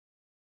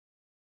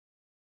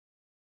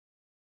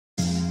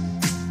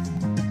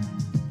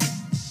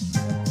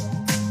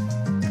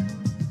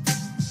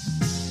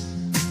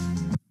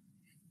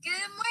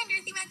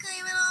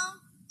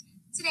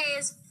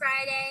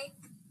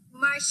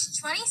March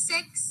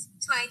 26,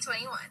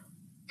 2021.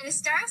 And to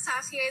start us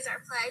off, here is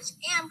our pledge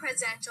and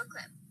presidential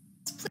clip.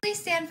 Please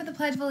stand for the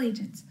Pledge of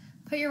Allegiance.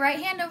 Put your right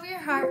hand over your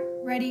heart.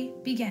 Ready,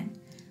 begin.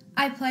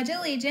 I pledge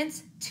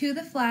allegiance to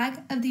the flag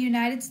of the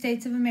United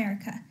States of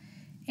America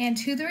and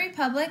to the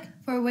republic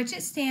for which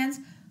it stands,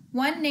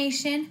 one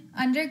nation,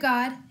 under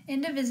God,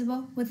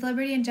 indivisible, with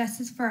liberty and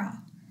justice for all.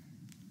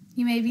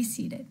 You may be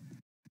seated.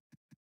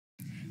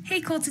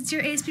 Hey Colts, it's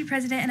your ASB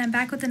president, and I'm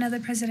back with another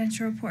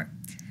presidential report.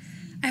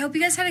 I hope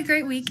you guys had a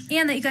great week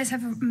and that you guys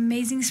have an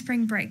amazing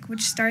spring break,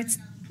 which starts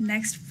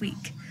next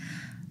week.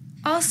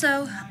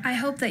 Also, I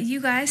hope that you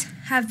guys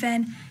have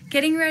been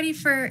getting ready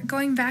for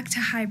going back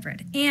to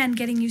hybrid and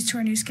getting used to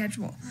our new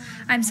schedule.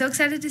 I'm so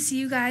excited to see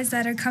you guys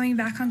that are coming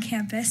back on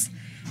campus.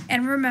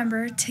 And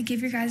remember to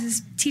give your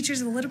guys'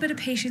 teachers a little bit of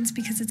patience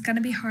because it's going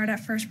to be hard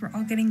at first. We're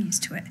all getting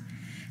used to it.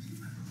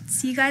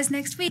 See you guys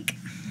next week.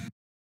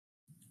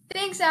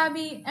 Thanks,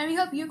 Abby, and we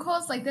hope you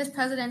Colts like this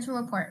presidential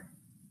report.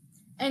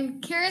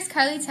 And here is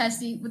Kylie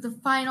Testy with the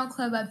final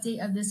club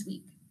update of this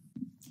week.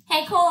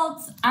 Hey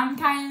Colts, I'm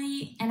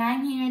Kylie, and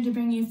I'm here to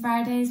bring you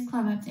Friday's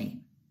club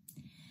update.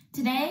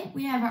 Today,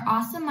 we have our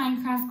awesome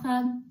Minecraft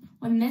club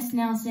with Miss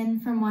Nelson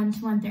from 1 to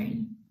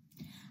 1:30.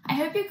 I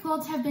hope your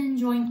Colts have been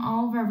enjoying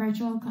all of our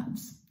virtual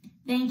clubs.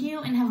 Thank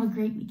you, and have a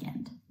great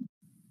weekend.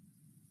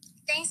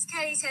 Thanks,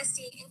 Kylie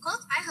Testy. And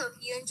Colts, I hope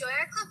you enjoy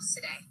our clubs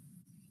today.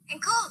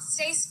 And Colts,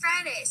 today's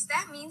Friday, so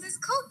that means it's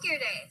Colt Gear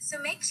Day. So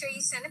make sure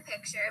you send a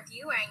picture of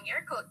you wearing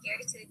your Colt Gear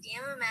to the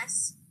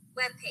DMMS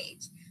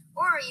webpage,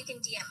 or you can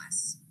DM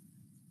us.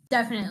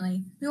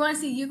 Definitely. We want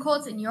to see you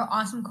Colts in your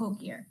awesome Colt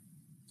gear.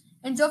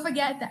 And don't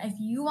forget that if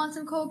you want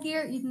some Colt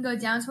gear, you can go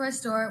down to our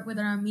store with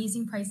our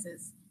amazing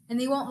prices. And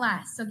they won't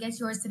last, so get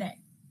yours today.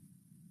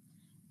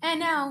 And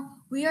now,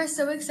 we are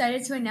so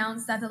excited to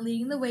announce that the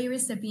Leading the Way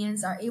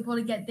recipients are able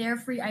to get their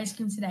free ice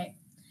cream today.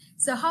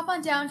 So hop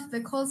on down to the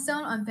Cold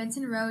Stone on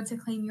Benton Road to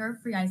claim your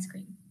free ice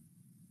cream.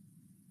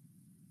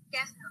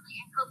 Definitely.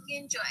 I hope you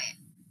enjoy it.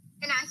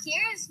 And now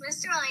here is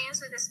Mr. Williams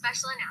with a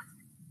special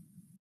announcement.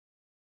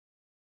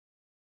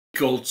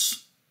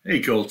 Colts.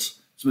 Hey, Colts.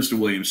 It's Mr.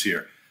 Williams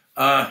here.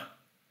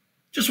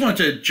 Just wanted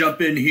to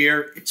jump in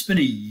here. It's been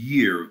a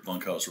year of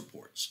Bunkhouse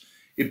Reports.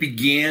 It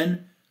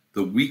began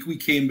the week we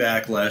came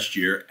back last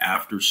year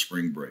after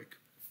spring break.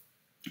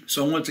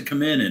 So I wanted to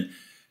come in and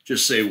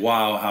just say,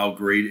 wow, how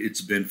great it's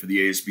been for the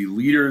ASB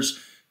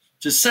leaders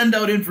to send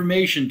out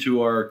information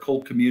to our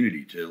Colt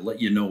community to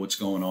let you know what's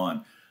going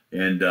on.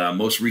 And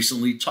most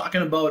recently,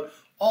 talking about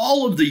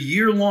all of the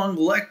year-long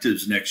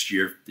electives next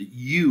year that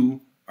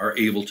you are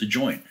able to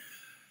join.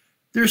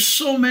 There's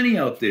so many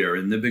out there,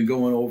 and they've been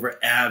going over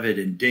AVID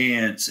and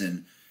dance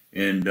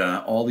and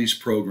all these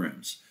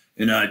programs.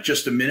 In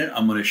just a minute,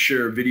 I'm going to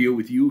share a video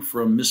with you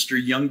from Mr.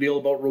 Youngdale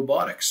about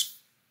robotics.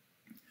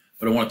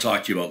 But I want to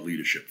talk to you about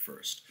leadership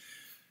first.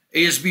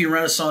 ASB and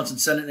Renaissance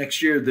and Senate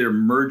next year, they're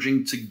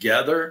merging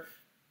together.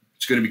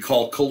 It's going to be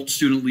called Colt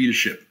Student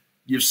Leadership.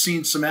 You've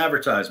seen some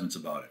advertisements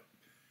about it.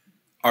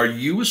 Are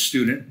you a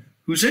student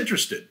who's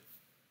interested?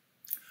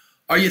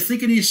 Are you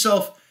thinking to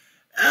yourself,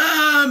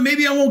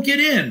 maybe I won't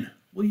get in?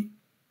 Well,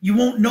 you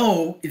won't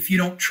know if you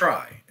don't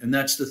try, and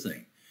that's the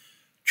thing.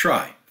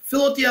 Try.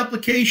 Fill out the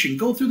application.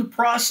 Go through the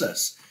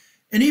process.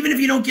 And even if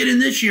you don't get in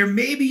this year,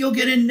 maybe you'll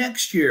get in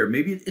next year.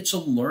 Maybe it's a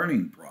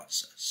learning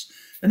process.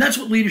 And that's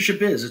what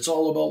leadership is. It's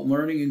all about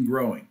learning and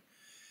growing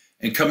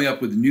and coming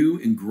up with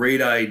new and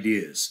great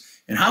ideas.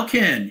 And how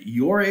can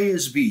your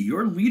ASB,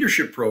 your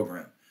leadership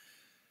program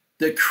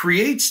that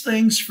creates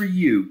things for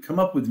you, come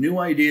up with new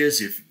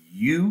ideas if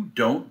you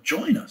don't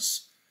join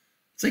us?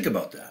 Think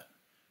about that.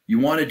 You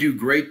want to do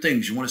great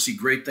things. You want to see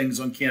great things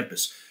on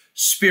campus.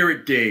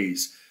 Spirit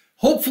days.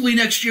 Hopefully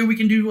next year we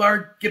can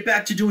get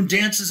back to doing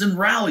dances and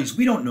rallies.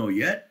 We don't know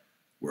yet.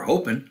 We're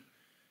hoping.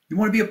 You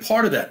want to be a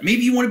part of that.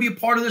 Maybe you want to be a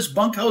part of this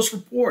bunkhouse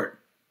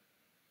report.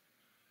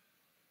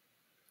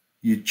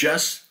 You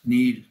just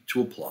need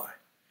to apply.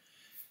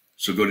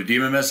 So go to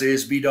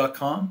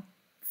dmmsasb.com,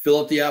 fill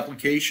out the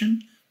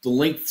application. The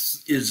link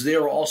is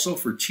there also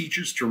for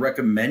teachers to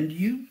recommend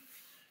you,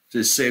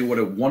 to say what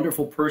a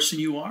wonderful person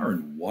you are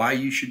and why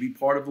you should be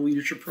part of the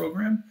leadership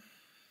program.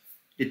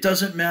 It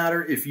doesn't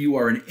matter if you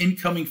are an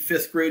incoming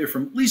 5th grader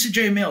from Lisa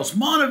J. Mills,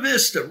 Monta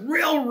Vista,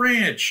 Rail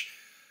Ranch,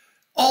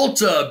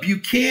 Alta,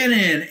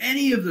 Buchanan,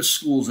 any of the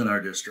schools in our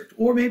district,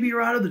 or maybe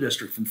you're out of the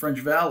district from French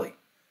Valley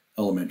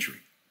Elementary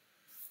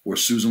or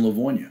Susan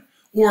Livonia,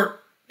 or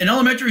an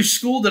elementary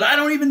school that I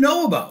don't even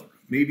know about.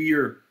 Maybe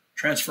you're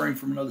transferring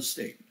from another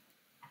state.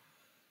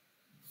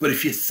 But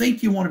if you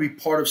think you want to be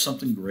part of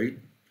something great,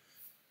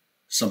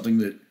 something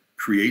that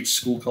creates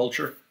school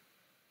culture,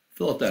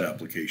 fill out that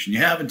application. You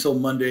have until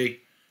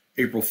Monday,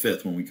 April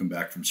 5th, when we come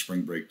back from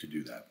spring break to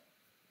do that.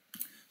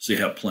 So you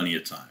have plenty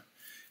of time.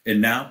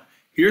 And now,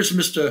 here's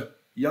Mr.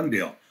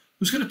 Youngdale,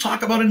 who's going to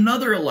talk about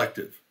another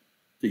elective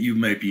that you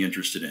might be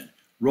interested in,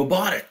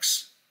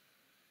 robotics.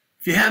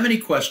 If you have any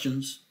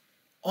questions,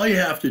 all you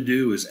have to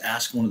do is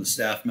ask one of the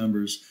staff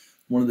members,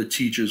 one of the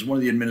teachers, one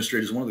of the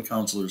administrators, one of the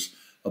counselors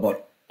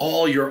about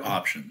all your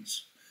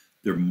options.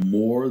 They're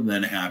more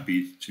than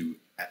happy to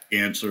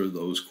answer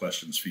those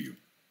questions for you.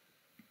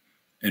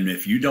 And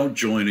if you don't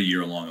join a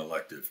year-long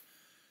elective,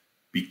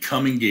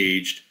 become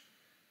engaged,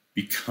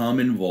 become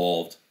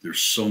involved.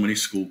 There's so many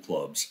school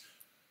clubs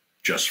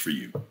just for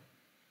you.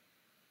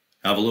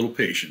 Have a little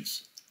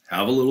patience,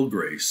 have a little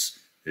grace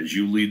as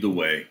you lead the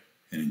way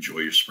and enjoy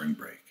your spring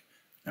break.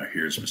 Now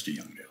here's Mr.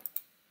 Youngdale.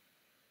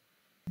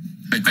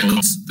 Hi,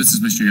 Colts. This is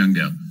Mr.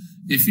 Youngdale.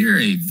 If you're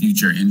a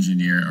future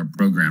engineer or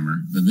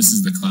programmer, then this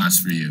is the class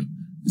for you,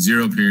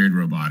 Zero Period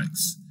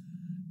Robotics.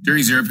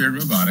 During Zero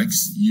Period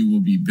Robotics, you will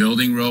be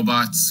building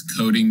robots,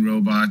 coding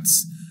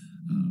robots,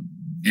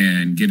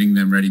 and getting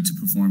them ready to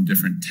perform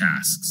different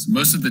tasks.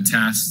 Most of the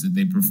tasks that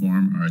they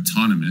perform are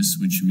autonomous,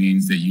 which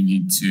means that you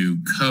need to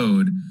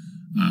code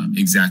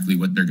exactly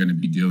what they're going to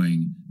be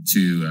doing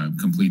to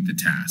complete the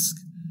task.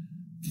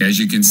 Okay, as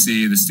you can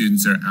see, the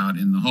students are out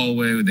in the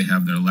hallway. They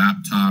have their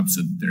laptops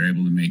so that they're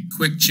able to make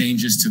quick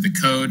changes to the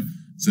code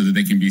so that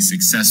they can be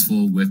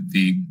successful with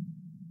the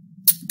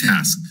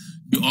task.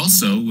 You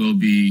also will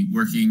be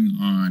working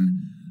on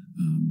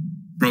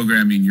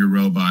programming your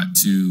robot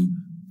to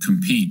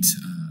compete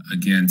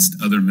against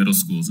other middle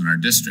schools in our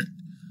district.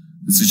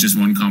 This is just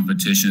one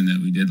competition that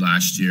we did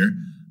last year.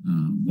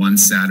 One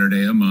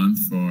Saturday a month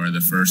for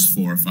the first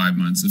 4 or 5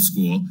 months of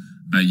school.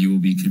 You will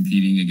be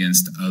competing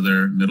against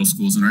other middle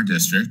schools in our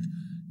district.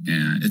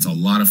 And it's a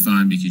lot of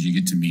fun because you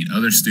get to meet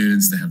other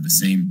students that have the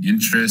same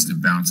interest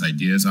and bounce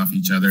ideas off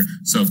each other.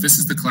 So if this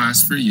is the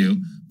class for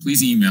you,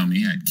 please email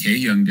me at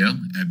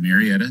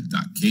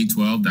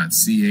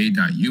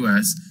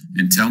kyoungdale@marietta.k12.ca.us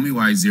and tell me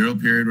why Zero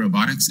Period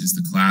Robotics is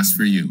the class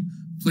for you.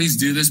 Please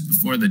do this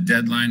before the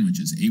deadline, which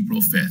is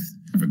April 5th.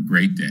 Have a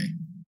great day.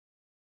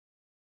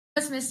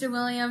 Yes, Mr.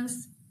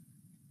 Williams.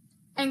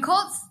 And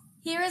Colts,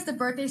 here is the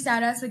birthday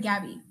shout-outs with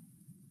Gabby.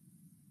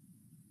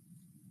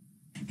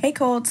 Hey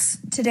Colts,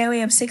 today we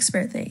have 6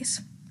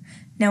 birthdays.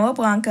 Noah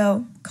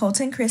Blanco,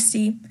 Colton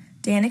Christie,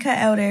 Danica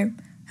Elder,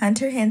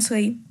 Hunter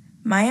Hensley,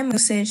 Maya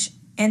Musich,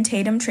 and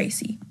Tatum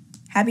Tracy.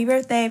 Happy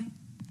birthday!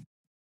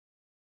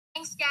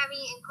 Thanks,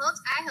 Gabby and Colt.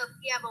 I hope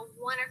you have a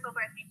wonderful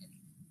birthday today.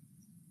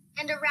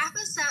 And to wrap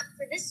us up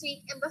for this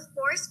week and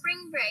before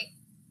spring break,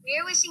 we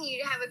are wishing you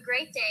to have a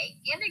great day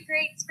and a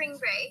great spring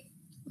break.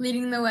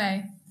 Leading the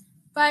way.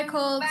 Bye,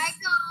 Colts. Bye,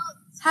 Colt.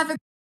 Have a